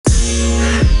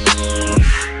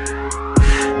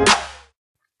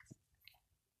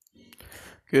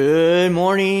Good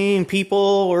morning, people,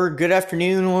 or good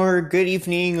afternoon, or good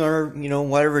evening, or,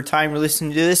 whatever time you're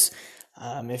listening to this.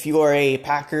 If you are a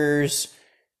Packers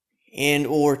and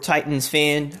or Titans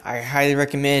fan, I highly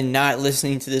recommend not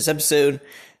listening to this episode.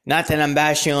 Not that I'm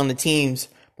bashing on the teams,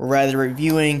 but rather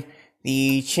reviewing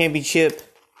the championship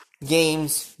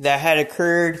games that had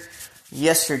occurred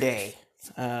yesterday.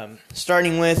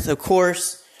 Starting with, of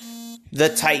course, the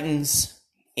Titans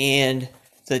and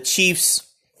the Chiefs.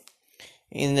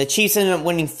 And the Chiefs ended up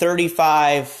winning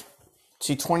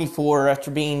 35-24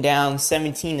 after being down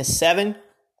 17-7.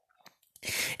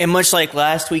 And much like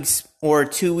last week's or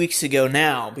 2 weeks ago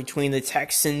now, between the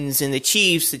Texans and the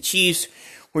Chiefs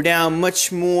were down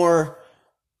much more.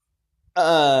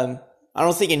 I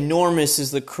don't think enormous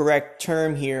is the correct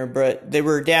term here, but they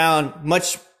were down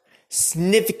much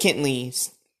significantly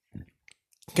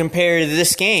compared to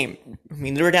this game. I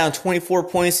mean, they were down 24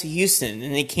 points to Houston,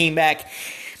 and they came back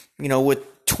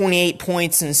with 28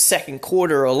 points in the second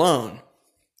quarter alone.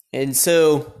 And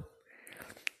so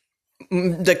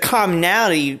the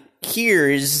commonality here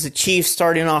is the Chiefs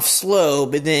starting off slow,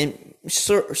 but then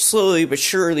slowly but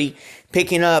surely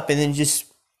picking up and then just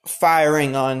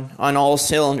firing on all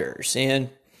cylinders.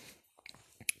 And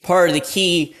part of the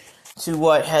key to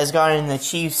what has gotten the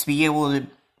Chiefs to be able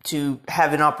to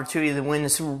have an opportunity to win the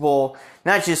Super Bowl,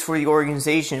 not just for the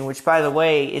organization, which, by the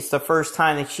way, it's the first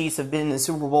time the Chiefs have been in the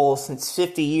Super Bowl since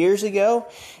 50 years ago,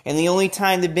 and the only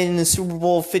time they've been in the Super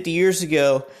Bowl 50 years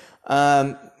ago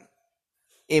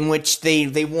in which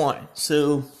they won.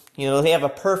 So, they have a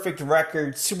perfect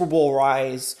record, Super Bowl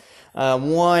rise,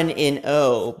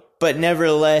 1-0, but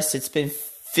nevertheless, it's been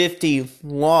 50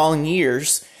 long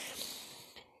years.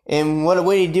 And what a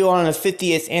way to do on a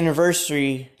 50th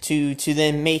anniversary to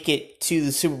then make it to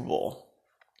the Super Bowl.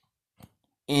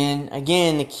 And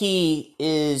again, the key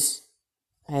is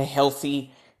a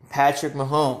healthy Patrick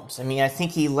Mahomes. I mean, I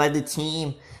think he led the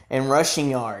team in rushing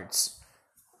yards.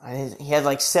 He had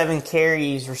like 7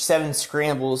 carries or 7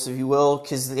 scrambles, if you will,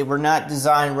 because they were not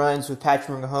designed runs with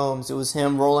Patrick Mahomes. It was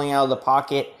him rolling out of the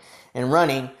pocket and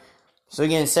running. So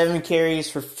again, 7 carries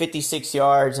for 56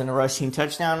 yards and a rushing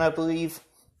touchdown, I believe.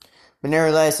 But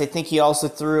nevertheless, I think he also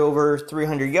threw over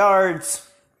 300 yards,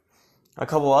 a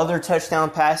couple other touchdown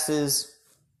passes.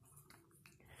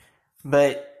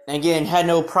 But again, had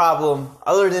no problem,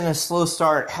 other than a slow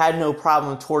start, had no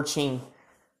problem torching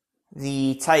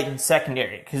the Titans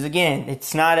secondary. Because again,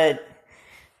 it's not a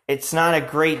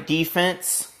great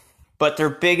defense, but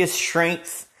their biggest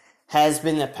strength has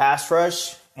been the pass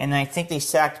rush. And I think they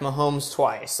sacked Mahomes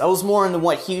twice. That was more than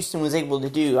what Houston was able to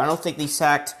do. I don't think they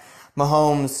sacked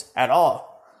Mahomes at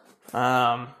all.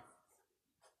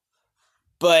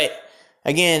 But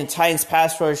again, Titans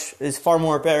pass rush is far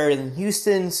more better than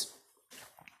Houston's.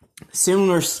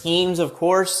 Similar schemes, of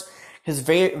course, because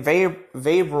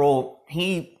Vrabel,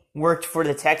 he worked for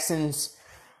the Texans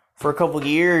for a couple of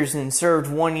years and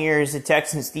served 1 year as the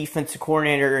Texans defensive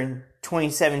coordinator in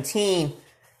 2017,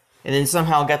 and then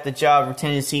somehow got the job for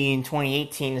Tennessee in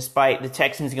 2018, despite the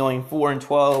Texans going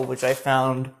 4-12, which I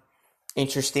found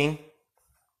interesting.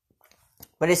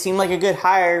 But it seemed like a good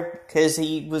hire because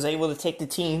he was able to take the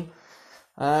team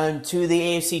to the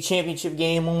AFC Championship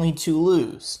game only to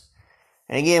lose.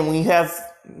 And again, when you have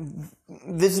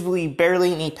visibly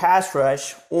barely any pass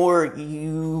rush, or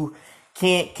you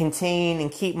can't contain and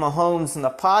keep Mahomes in the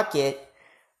pocket,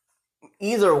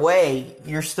 either way,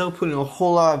 you're still putting a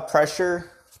whole lot of pressure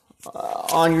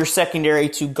on your secondary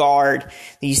to guard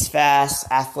these fast,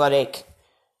 athletic,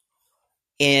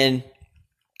 and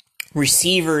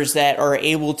receivers that are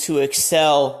able to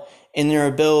excel in their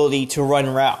ability to run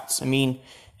routes. I mean,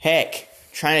 heck,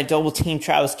 trying to double team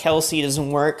Travis Kelce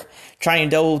doesn't work. Trying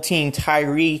to double team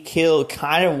Tyreek Hill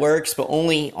kind of works, but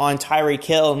only on Tyreek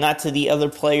Hill, not to the other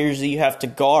players that you have to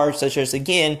guard, such as,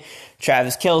 again,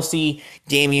 Travis Kelce,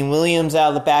 Damian Williams out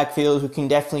of the backfield, who can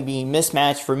definitely be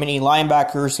mismatched for many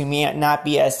linebackers who may not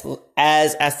be as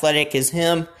athletic as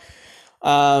him.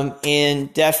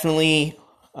 And definitely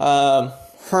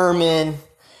Herman,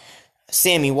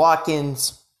 Sammy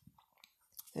Watkins,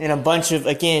 and a bunch of,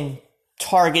 again,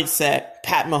 targets that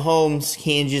Pat Mahomes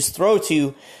can just throw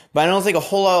to, but I don't think a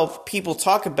whole lot of people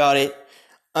talk about it.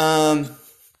 But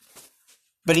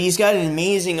he's got an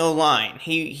amazing O-line.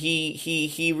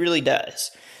 He really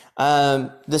does.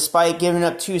 Despite giving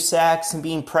up 2 sacks and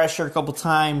being pressured a couple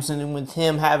times, and then with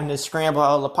him having to scramble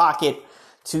out of the pocket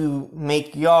to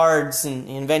make yards and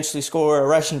eventually score a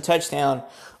rushing touchdown,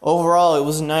 overall it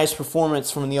was a nice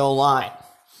performance from the O-line.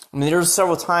 I mean, there were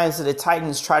several times that the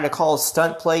Titans tried to call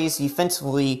stunt plays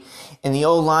defensively, and the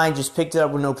O-line just picked it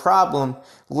up with no problem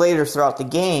later throughout the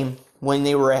game when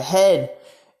they were ahead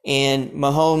and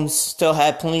Mahomes still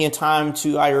had plenty of time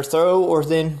to either throw or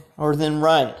then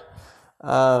run.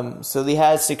 So they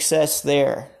had success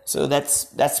there. So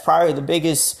that's probably the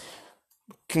biggest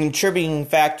contributing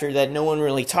factor that no one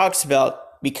really talks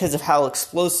about because of how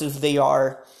explosive they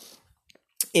are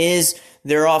is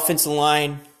their offensive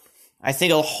line. I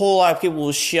think a whole lot of people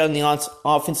will shit on the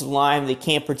offensive line. They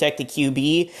can't protect the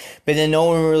QB, but then no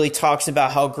one really talks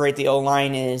about how great the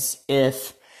O-line is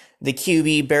if the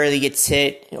QB barely gets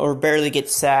hit or barely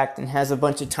gets sacked and has a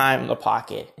bunch of time in the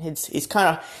pocket. It's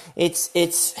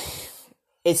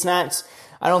not,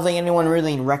 I don't think anyone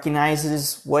really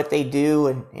recognizes what they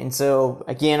do. And so,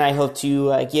 again, I hope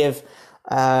to give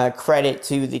credit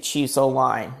to the Chiefs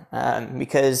O-line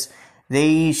because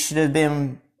they should have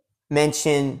been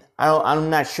mentioned. I'm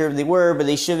not sure if they were, but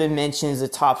they should have been mentioned as a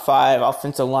top 5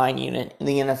 offensive line unit in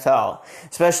the NFL,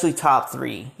 especially top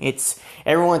 3.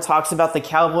 Everyone talks about the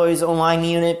Cowboys O-line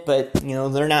unit, but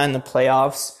they're not in the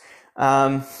playoffs.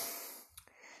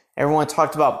 Everyone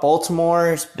talked about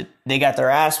Baltimore's, but they got their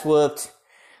ass whooped.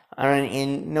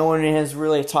 And no one has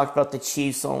really talked about the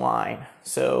Chiefs O-line.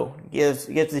 So give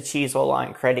the Chiefs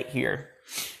O-line credit here.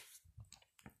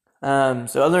 So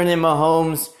other than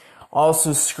Mahomes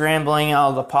also scrambling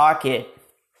out of the pocket,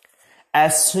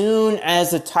 as soon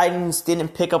as the Titans didn't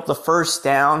pick up the first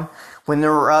down when they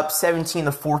were up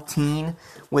 17-14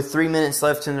 with 3 minutes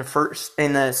left in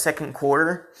the second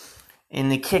quarter, and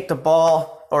they kicked the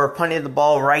ball or punted the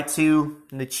ball right to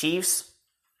the Chiefs,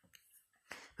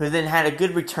 who then had a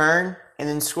good return and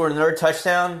then scored another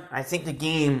touchdown, I think the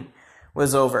game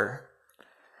was over.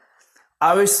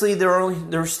 Obviously,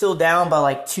 they're still down by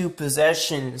like 2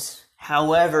 possessions.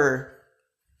 However,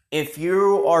 if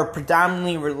you are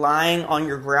predominantly relying on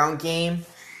your ground game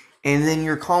and then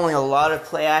you're calling a lot of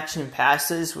play action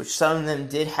passes, which some of them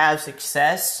did have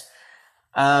success,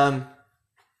 I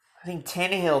think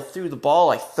Tannehill threw the ball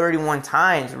like 31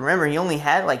 times. Remember, he only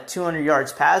had like 200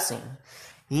 yards passing.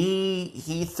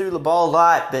 He threw the ball a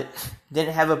lot, but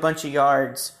didn't have a bunch of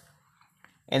yards.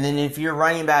 And then if your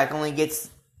running back only gets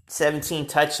 17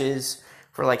 touches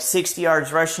for like 60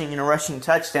 yards rushing and a rushing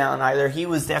touchdown, either he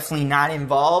was definitely not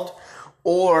involved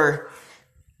or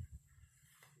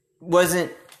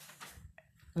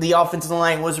the offensive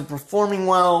line wasn't performing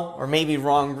well, or maybe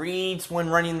wrong reads when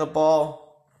running the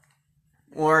ball,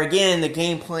 or again, the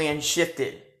game plan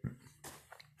shifted.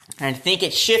 And I think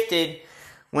it shifted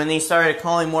when they started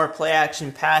calling more play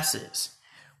action passes,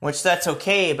 which that's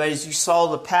okay, but as you saw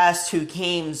the past 2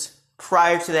 games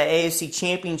prior to the AFC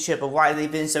Championship of why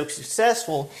they've been so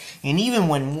successful, and even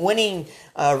when winning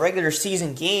regular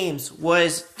season games,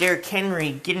 was Derrick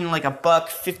Henry getting like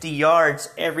 $150 yards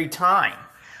every time,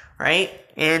 right?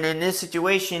 And in this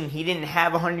situation, he didn't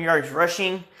have 100 yards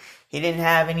rushing. He didn't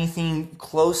have anything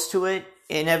close to it,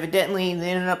 and evidently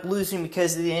they ended up losing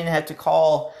because they didn't have to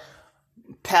call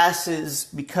passes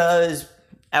because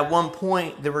at one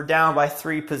point they were down by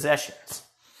 3 possessions.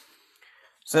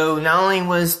 So not only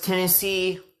was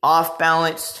Tennessee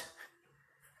off-balanced,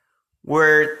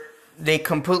 where they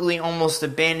completely almost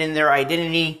abandoned their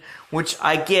identity, which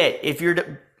I get. If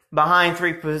you're behind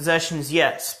 3 possessions,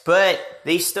 yes. But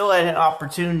they still had an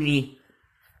opportunity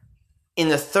in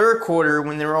the third quarter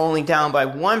when they were only down by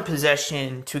 1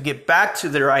 possession to get back to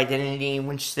their identity,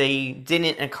 which they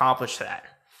didn't accomplish that.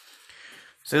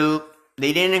 So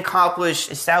they didn't accomplish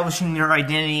establishing their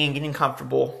identity and getting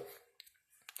comfortable.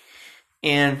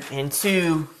 And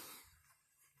 2,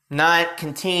 not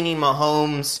containing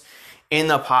Mahomes in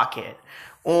the pocket,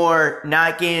 or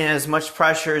not getting as much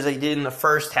pressure as they did in the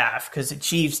first half, because the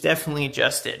Chiefs definitely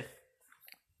adjusted,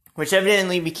 which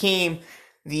evidently became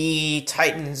the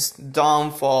Titans'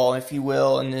 downfall, if you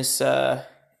will, in this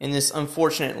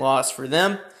unfortunate loss for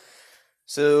them.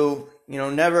 So,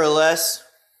 nevertheless,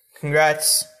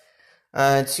 congrats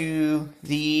to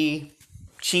the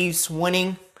Chiefs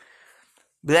winning.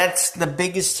 But that's the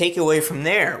biggest takeaway from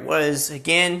there was,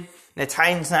 again, the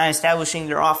Titans not establishing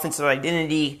their offensive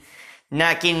identity,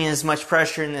 not getting as much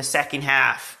pressure in the second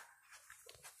half.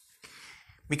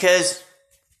 Because,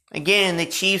 again, the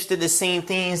Chiefs did the same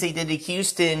things they did to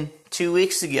Houston 2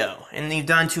 weeks ago, and they've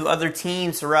done to other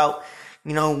teams throughout,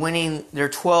 winning their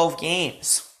 12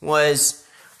 games. Was,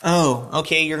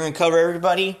 okay, you're going to cover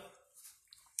everybody?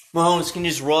 Mahomes can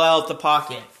just roll out the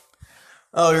pocket.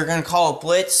 You're going to call a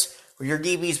blitz? Your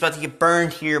DB's about to get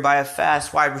burned here by a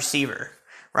fast wide receiver,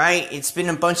 right? It's been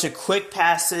a bunch of quick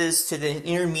passes to the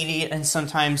intermediate and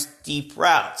sometimes deep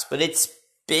routes, but it's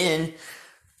been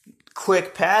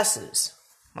quick passes.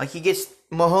 Like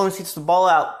Mahomes gets the ball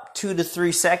out 2 to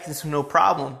 3 seconds with no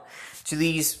problem to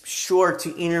these short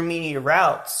to intermediate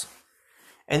routes.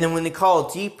 And then when they call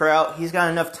a deep route, he's got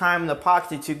enough time in the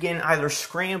pocket to, again, either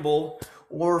scramble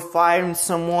or find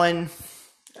someone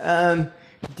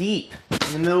deep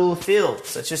in the middle of the field,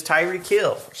 such as Tyreek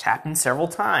Hill, which happened several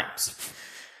times.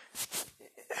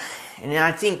 And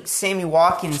I think Sammy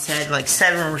Watkins had like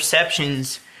 7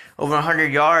 receptions over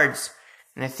 100 yards,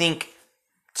 and I think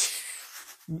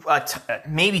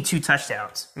maybe 2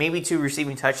 touchdowns, maybe 2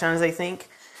 receiving touchdowns, I think.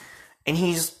 And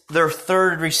he's their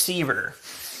third receiver.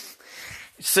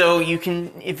 So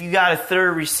if you got a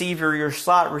third receiver, your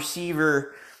slot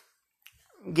receiver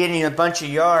getting a bunch of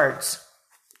yards,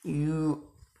 you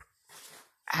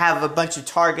have a bunch of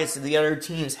targets that the other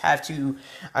teams have to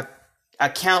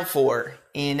account for.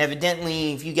 And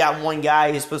evidently, if you got one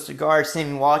guy who's supposed to guard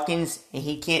Sammy Watkins and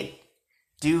he can't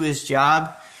do his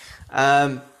job,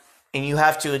 and you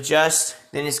have to adjust,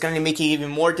 then it's going to make it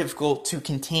even more difficult to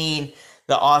contain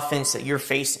the offense that you're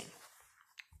facing.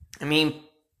 I mean,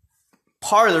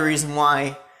 part of the reason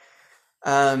why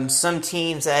some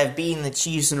teams that have beaten the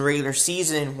Chiefs in the regular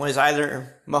season was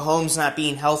either Mahomes not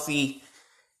being healthy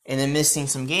and then missing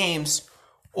some games,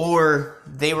 or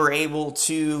they were able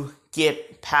to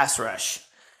get pass rush.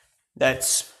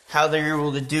 That's how they're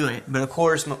able to do it. But of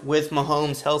course, with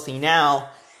Mahomes healthy now,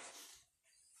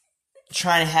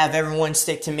 trying to have everyone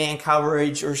stick to man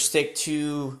coverage or stick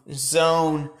to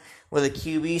zone with a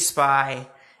QB spy,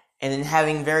 and then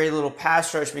having very little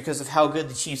pass rush because of how good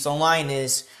the Chiefs' line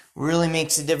is, really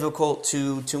makes it difficult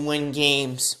to win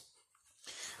games.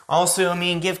 Also, I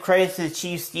mean, give credit to the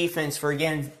Chiefs' defense for,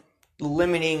 again,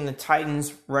 limiting the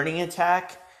Titans' running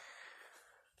attack.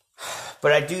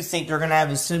 But I do think they're going to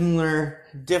have a similar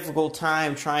difficult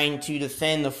time trying to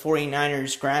defend the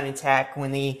 49ers' ground attack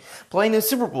when they play in the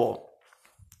Super Bowl.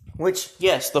 Which,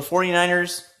 yes, the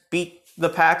 49ers beat the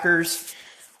Packers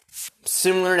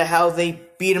similar to how they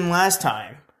beat them last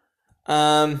time.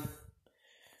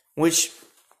 Which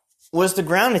was the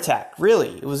ground attack,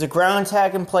 really. It was a ground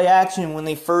attack and play action when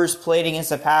they first played against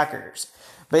the Packers.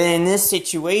 But in this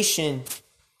situation,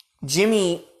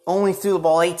 Jimmy only threw the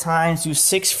ball 8 times, he was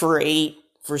 6 for 8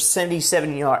 for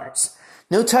 77 yards.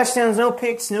 No touchdowns, no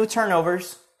picks, no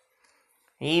turnovers.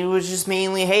 He was just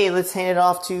mainly, hey, let's hand it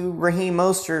off to Raheem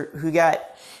Mostert, who got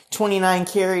 29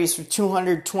 carries for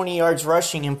 220 yards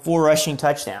rushing and 4 rushing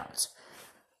touchdowns.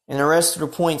 And the rest of the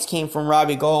points came from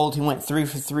Robbie Gould, who went 3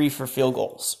 for 3 for field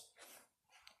goals.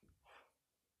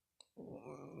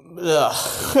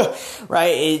 Ugh.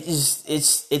 Right?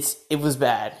 It was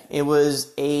bad. It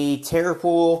was a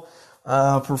terrible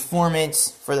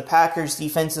performance for the Packers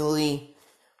defensively.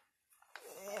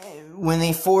 When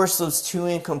they forced those 2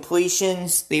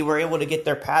 incompletions, they were able to get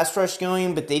their pass rush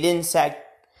going, but they didn't sack.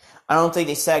 I don't think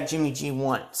they sacked Jimmy G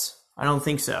once. I don't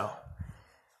think so.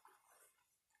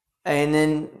 And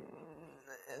then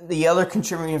the other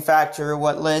contributing factor,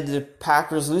 what led to the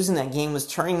Packers losing that game, was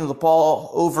turning the ball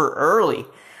over early.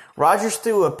 Rodgers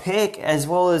threw a pick as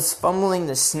well as fumbling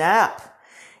the snap,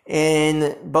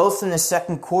 both in the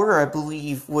second quarter, I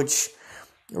believe, which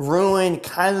ruined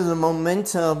kind of the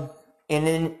momentum. And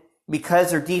then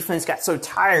because their defense got so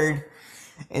tired,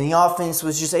 and the offense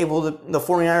was just able to, the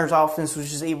 49ers offense was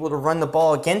just able to run the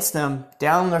ball against them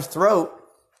down their throat,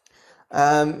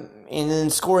 and then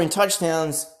scoring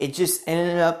touchdowns, it just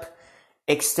ended up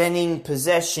extending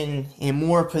possession and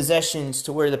more possessions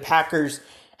to where the Packers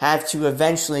have to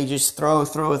eventually just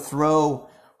throw,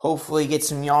 hopefully get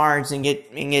some yards and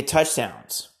get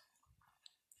touchdowns.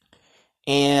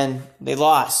 And they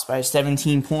lost by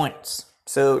 17 points.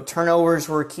 So turnovers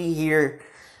were key here,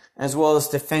 as well as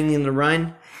defending the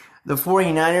run. The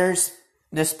 49ers,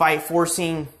 despite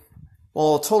forcing,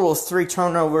 a total of 3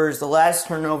 turnovers, the last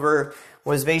turnover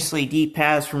was basically a deep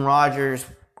pass from Rodgers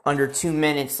under 2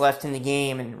 minutes left in the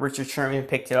game, and Richard Sherman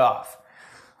picked it off.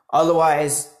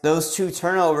 Otherwise, those 2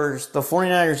 turnovers, the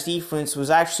 49ers defense was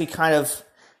actually kind of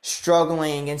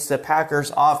struggling against the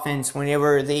Packers offense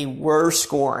whenever they were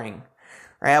scoring.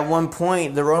 Right, at one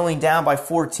point, they were only down by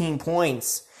 14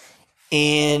 points.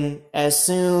 And as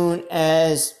soon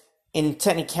as, in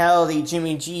technicality,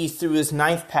 Jimmy G threw his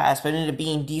 9th pass, but it ended up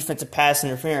being defensive pass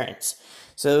interference.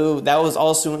 So that was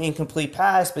also an incomplete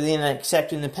pass, but then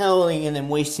accepting the penalty and then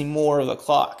wasting more of the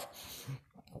clock.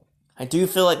 I do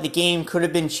feel like the game could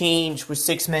have been changed with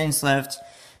 6 minutes left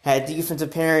had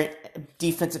defensive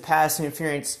pass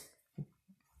interference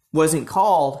wasn't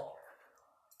called,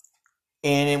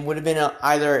 and it would have been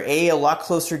either A, lot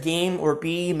closer game, or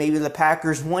B, maybe the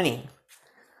Packers winning.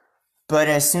 But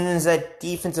as soon as that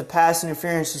defensive pass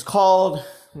interference was called,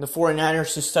 the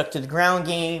 49ers just stuck to the ground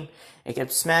game. It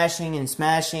kept smashing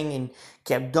and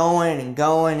kept going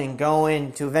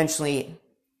to eventually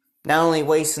not only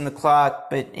wasting the clock,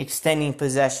 but extending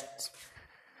possessions.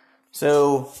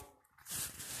 So,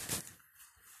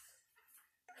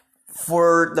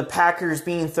 for the Packers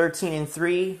being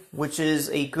 13-3, which is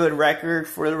a good record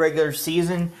for the regular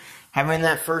season, having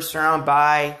that first round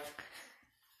bye,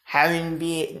 having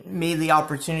made the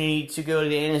opportunity to go to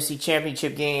the NFC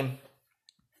Championship game,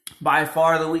 by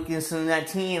far the weakness in that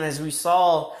team, as we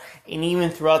saw, and even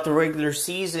throughout the regular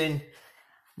season,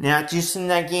 not just in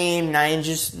that game,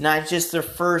 not just their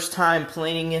first time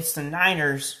playing against the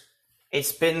Niners,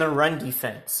 it's been the run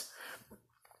defense.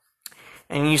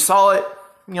 And you saw it,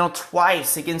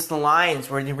 twice against the Lions,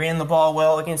 where they ran the ball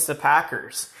well against the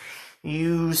Packers.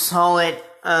 You saw it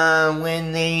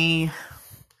when they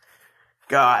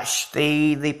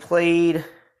played,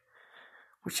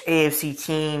 which AFC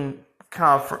team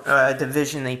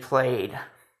division they played?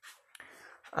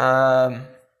 The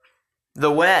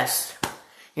West.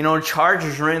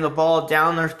 Chargers ran the ball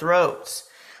down their throats.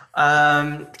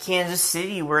 Kansas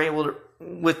City were able to,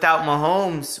 without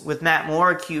Mahomes, with Matt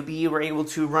Moore, QB, were able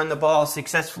to run the ball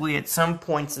successfully at some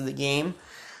points of the game.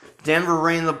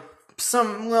 Denver's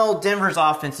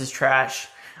offense is trash.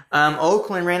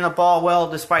 Oakland ran the ball well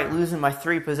despite losing by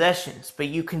 3 possessions. But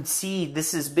you can see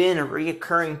this has been a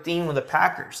reoccurring theme with the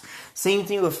Packers. Same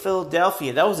thing with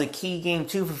Philadelphia. That was a key game,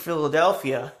 too, for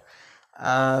Philadelphia.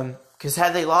 Because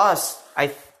had they lost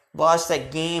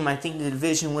that game, I think the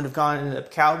division would have gone to the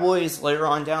Cowboys later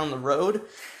on down the road.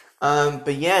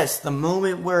 But yes, the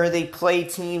moment where they play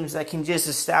teams that can just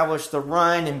establish the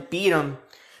run and beat them,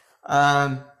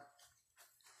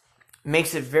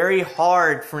 makes it very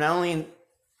hard for not only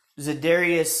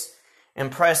Za'Darius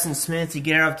and Preston Smith to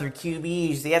get out their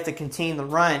QBs. They have to contain the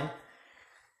run.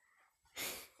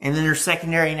 And then their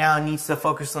secondary now needs to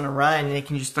focus on the run, and they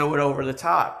can just throw it over the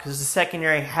top because the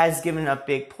secondary has given up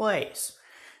big plays.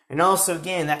 And also,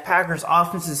 again, that Packers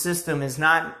offensive system is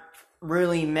not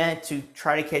really meant to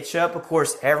try to catch up. Of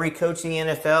course, every coach in the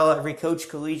NFL, every coach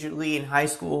collegiately in high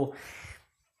school,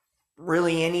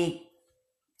 really any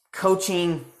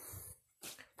coaching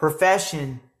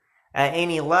profession at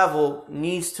any level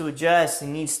needs to adjust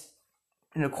and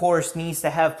of course needs to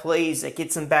have plays that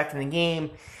gets them back in the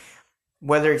game,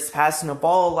 whether it's passing the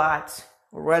ball a lot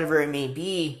or whatever it may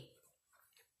be.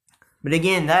 But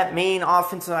again, that main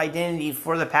offensive identity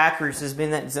for the Packers has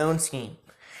been that zone scheme.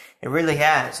 It really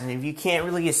has. And if you can't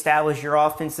really establish your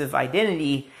offensive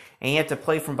identity and you have to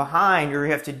play from behind or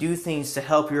you have to do things to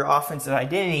help your offensive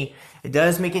identity, it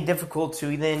does make it difficult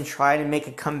to then try to make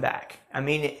a comeback. I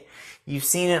mean, you've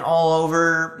seen it all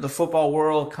over the football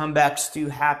world. Comebacks do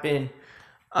happen.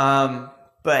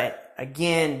 But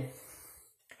again,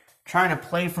 trying to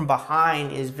play from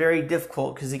behind is very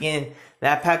difficult because, again,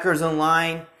 that Packers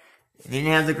line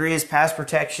didn't have the greatest pass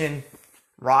protection.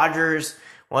 Rodgers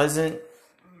wasn't.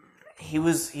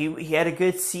 He had a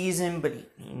good season, but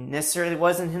he necessarily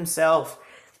wasn't himself.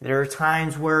 There are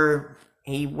times where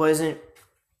he wasn't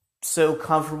so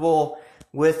comfortable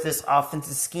with this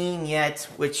offensive scheme yet,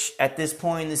 which at this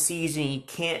point in the season, you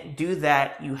can't do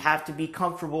that. You have to be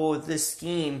comfortable with this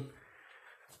scheme.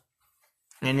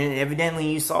 And then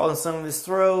evidently you saw in some of his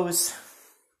throws.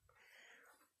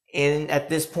 And at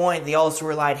this point, they also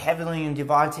relied heavily on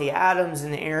Devontae Adams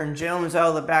and Aaron Jones out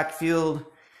of the backfield.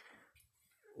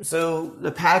 So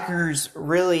the Packers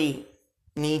really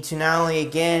need to not only,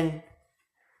 again,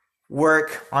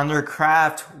 work on their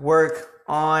craft, work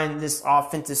on this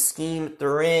offensive scheme that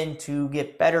they're in to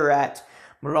get better at,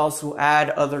 but also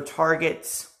add other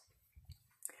targets.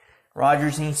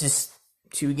 Rodgers needs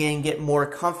to again get more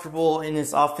comfortable in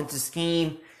this offensive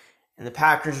scheme, and the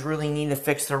Packers really need to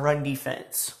fix their run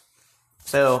defense.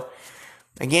 So,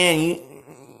 again,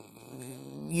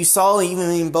 you saw even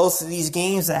in both of these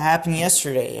games that happened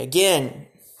yesterday. Again,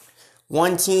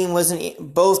 both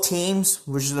teams,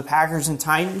 which are the Packers and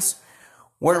Titans,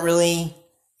 weren't really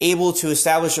able to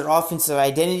establish their offensive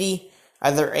identity.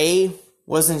 Either A,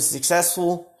 wasn't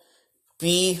successful,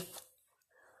 B,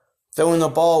 throwing the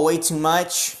ball way too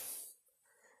much,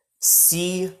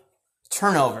 C,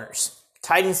 turnovers.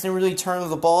 Titans didn't really turn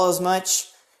the ball as much.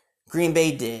 Green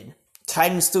Bay did.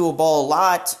 Titans threw a ball a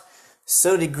lot.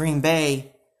 So did Green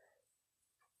Bay.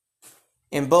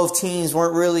 And both teams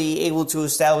weren't really able to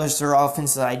establish their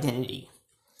offensive identity.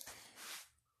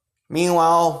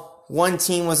 Meanwhile, one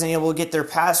team wasn't able to get their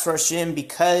pass rush in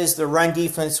because the run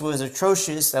defense was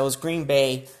atrocious. That was Green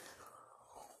Bay.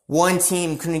 One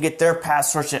team couldn't get their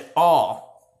pass rush at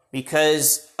all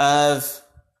because of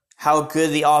how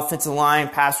good the offensive line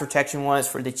pass protection was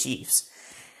for the Chiefs.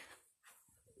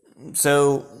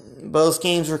 So both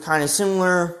games were kind of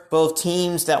similar. Both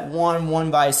teams that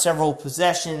won by several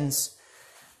possessions.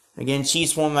 Again,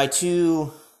 Chiefs won by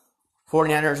 2,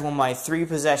 49ers won by 3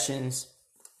 possessions.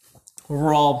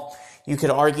 Overall, you could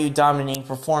argue dominating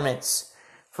performance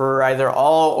for either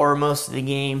all or most of the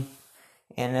game.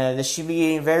 And this should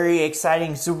be a very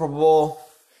exciting Super Bowl.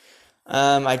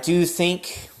 I do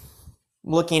think,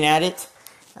 looking at it,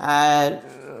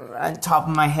 on top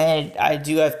of my head, I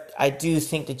do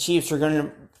think the Chiefs are going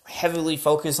to heavily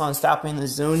focus on stopping the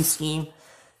zone scheme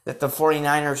that the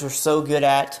 49ers are so good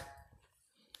at.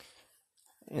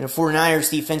 And the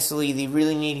 49ers defensively, they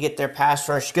really need to get their pass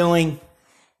rush going.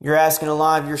 You're asking a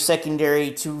lot of your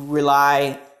secondary to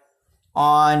rely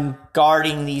on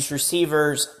guarding these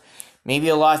receivers, maybe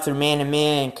a lot through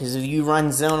man-to-man, because if you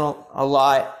run zone a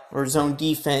lot or zone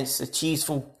defense, the Chiefs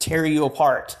will tear you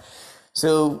apart.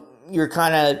 So you're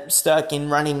kind of stuck in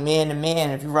running man-to-man.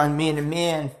 If you run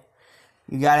man-to-man,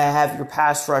 you got to have your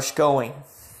pass rush going.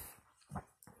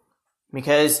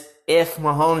 Because if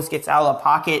Mahomes gets out of the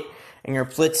pocket and your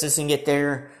blitz doesn't get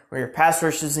there, or your pass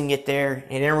rush doesn't get there,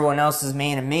 and everyone else is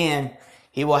man-to-man,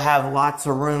 he will have lots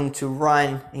of room to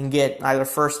run and get either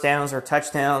first downs or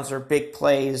touchdowns or big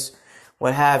plays,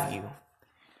 what have you.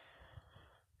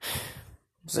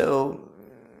 So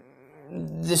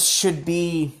this should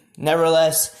be,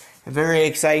 nevertheless, a very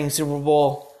exciting Super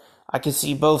Bowl. I can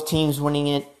see both teams winning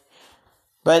it.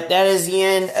 But that is the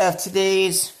end of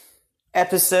today's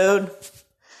episode.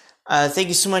 Thank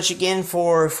you so much again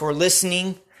for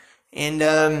listening. And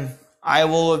I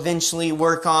will eventually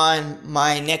work on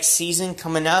my next season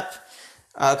coming up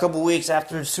a couple weeks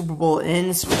after the Super Bowl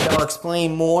ends, which I'll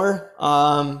explain more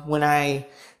when I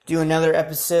do another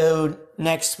episode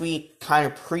next week, kind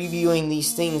of previewing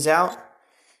these things out.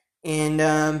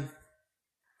 And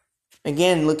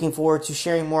again, looking forward to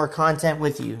sharing more content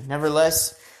with you.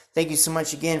 Nevertheless, thank you so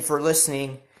much again for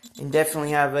listening, and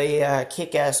definitely have a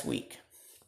kick-ass week.